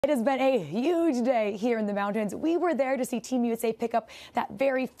It has been a huge day here in the mountains. We were there to see Team USA pick up that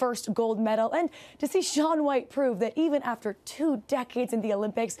very first gold medal and to see Shaun White prove that even after 2 decades in the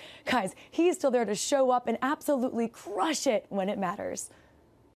Olympics, guys, he's still there to show up and absolutely crush it when it matters.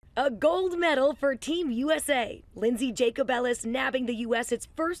 A gold medal for Team USA. Lindsey Jacobellis nabbing the U.S. its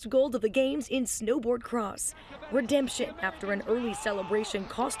first gold of the Games in snowboard cross. Redemption after an early celebration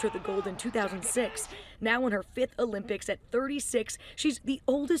cost her the gold in 2006. Now in her 5th Olympics at 36, she's the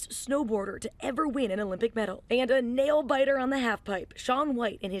oldest snowboarder to ever win an Olympic medal. And a nail-biter on the halfpipe, Shaun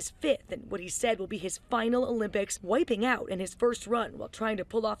White in his 5th and what he said will be his final Olympics, wiping out in his first run while trying to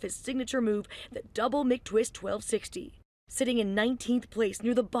pull off his signature move, the double McTwist 1260. Sitting in 19th place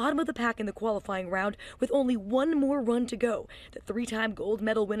near the bottom of the pack in the qualifying round with only one more run to go, the 3-time gold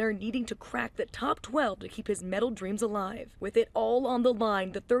medal winner needing to crack the top 12 to keep his medal dreams alive. With it all on the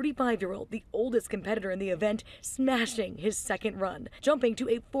line, the 35-year-old, the oldest competitor in the event, smashing his second run, jumping to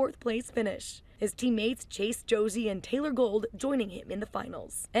a 4th place finish. His teammates Chase Josie and Taylor Gold joining him in the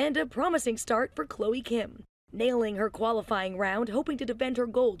finals. And a promising start for Chloe Kim, nailing her qualifying round, hoping to defend her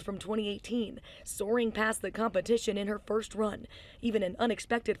gold from 2018, soaring past the competition in her first run. Even an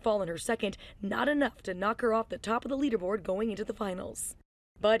unexpected fall in her second, not enough to knock her off the top of the leaderboard going into the finals.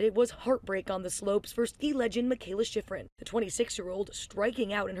 But it was heartbreak on the slopes for ski legend Mikaela Shiffrin, the 26-year-old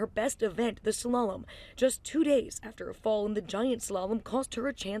striking out in her best event, the slalom, just 2 days after a fall in the giant slalom cost her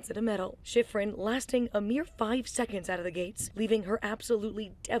a chance at a medal. Shiffrin lasting a mere 5 seconds out of the gates, leaving her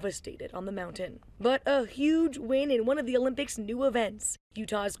absolutely devastated on the mountain. But a huge win in one of the Olympics' new events.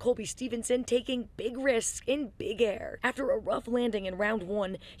 Utah's Colby Stevenson taking big risks in big air. After a rough landing in round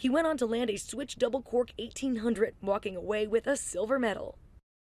 1, he went on to land a switch double cork 1800, walking away with a silver medal.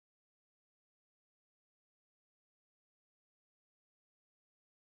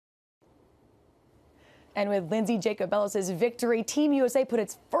 And with Lindsey Jacobellis' victory, Team USA put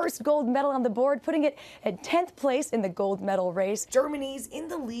its first gold medal on the board, putting it at 10th place in the gold medal race. Germany's in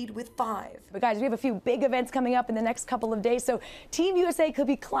the lead with 5. But guys, we have a few big events coming up in the next couple of days, so Team USA could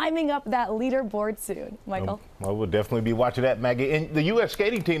be climbing up that leaderboard soon. Michael? Well, we'll definitely be watching that, Maggie. And the U.S.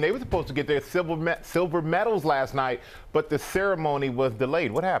 skating team, they were supposed to get their silver medals last night, but the ceremony was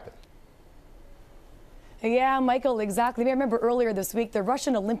delayed. What happened? Yeah, Michael, exactly. I remember earlier this week, the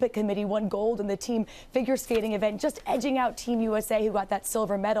Russian Olympic Committee won gold in the team figure skating event, just edging out Team USA, who got that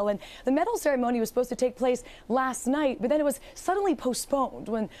silver medal. And the medal ceremony was supposed to take place last night, but then it was suddenly postponed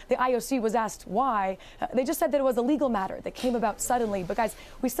when the IOC was asked why. They just said that it was a legal matter that came about suddenly. But guys,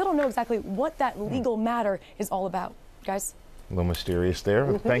 we still don't know exactly what that legal matter is all about. Guys? A little mysterious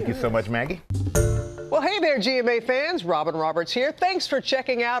there. Thank you so much, Maggie. Well, hey there, GMA fans. Robin Roberts here. Thanks for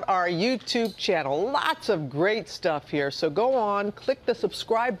checking out our YouTube channel. Lots of great stuff here. So go on, click the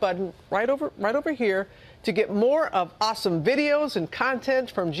subscribe button right over here to get more of awesome videos and content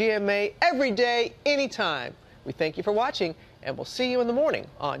from GMA every day, anytime. We thank you for watching, and we'll see you in the morning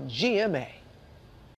on GMA.